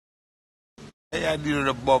I do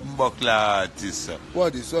the bomb buckler artist, sir.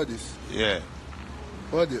 What this? Yeah.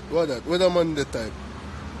 What that? What the man the type?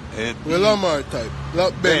 The Ben Lamar type.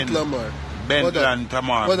 Bent Lamar. and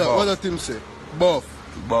Tamar. What that him say? Buff.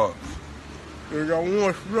 You're the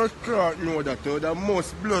most blood clot know that. You're the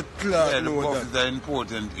most blood clot know buff that. is an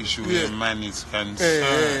important issue when man is concerned.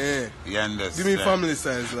 Hey. You understand? Give me family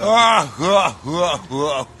size. Like.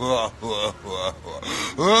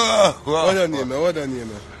 What the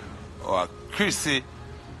name? Oh, Chrissy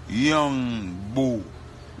Young Boo.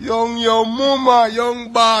 Young mama,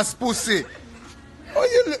 young boss pussy. What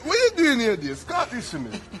you doing here this? Can't this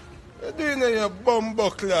me. You doing here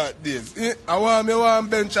bumbuck like this? I want me one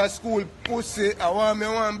bench at school pussy. I want me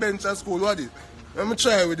one bench at school. What is? Let me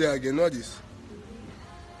try with you again. What is?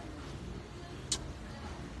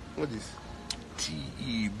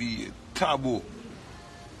 T-E-B Taboo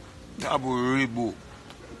Ribu.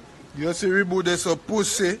 You see Ribu there's a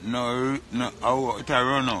pussy? No, it a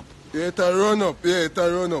run up. Yeah, it a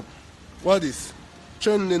run up. What is?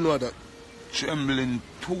 Trending what that? Trembling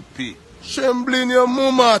toupee. Trembling your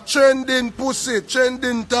mama, trending pussy,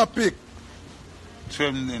 trending topic.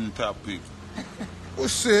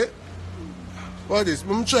 Pussy? What is?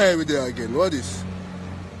 Let me try with you again. What is?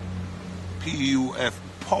 P-U-F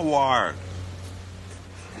power.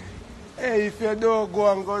 Hey, if you don't go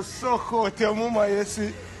and go suck out your mama, you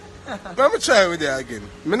see. Let me try with you again.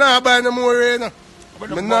 I'm not buying no more rain.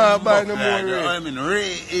 I mean,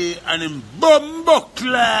 Ray and him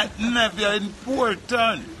bumbuckler never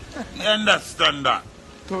important. You understand that?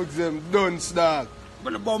 Thugs them dunce dog.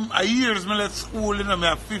 But a years me left school, you know, me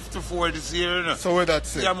have 54 this year, you know. So what that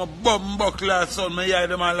say? Yeah, I'm a bumbuckler son, me hear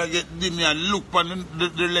them all like get me and look on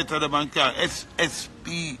the letter them and call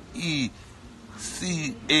S-P-E-C-H,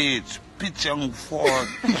 pitch and fall.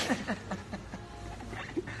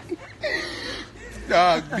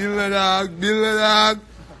 Dog, Bill the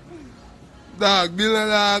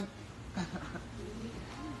dog.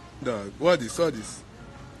 Dog, what this?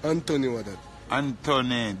 Anthony, what that?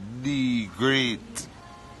 Anthony the Great.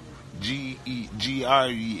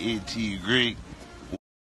 G-R-E-A-T, Great.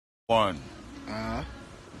 One. My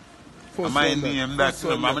name that,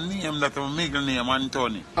 my name that, my middle name,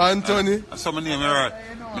 Anthony. Anthony? So my name Errol.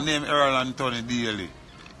 My name Errol Anthony Daly.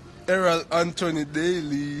 Errol Anthony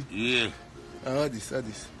Daly. Yeah. What this?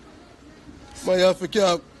 Man, you have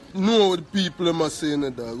to know what the people must say in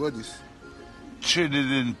the dog. What this?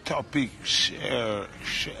 Trending topic, share.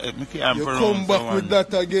 You come back with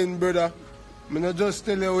that again, brother. I not just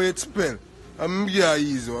tell you how it spell. I'm give you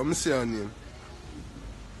easy. I'm say her name.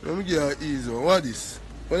 I'm give you easy. What is?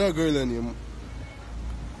 What that girl name?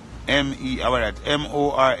 M-E, how about that?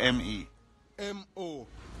 M-O-R-M-E. M-O-N-I-Q.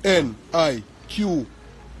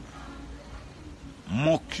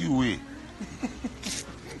 Mokiwe.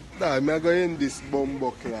 Nah, I'm going to end this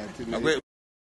bumbuckler today.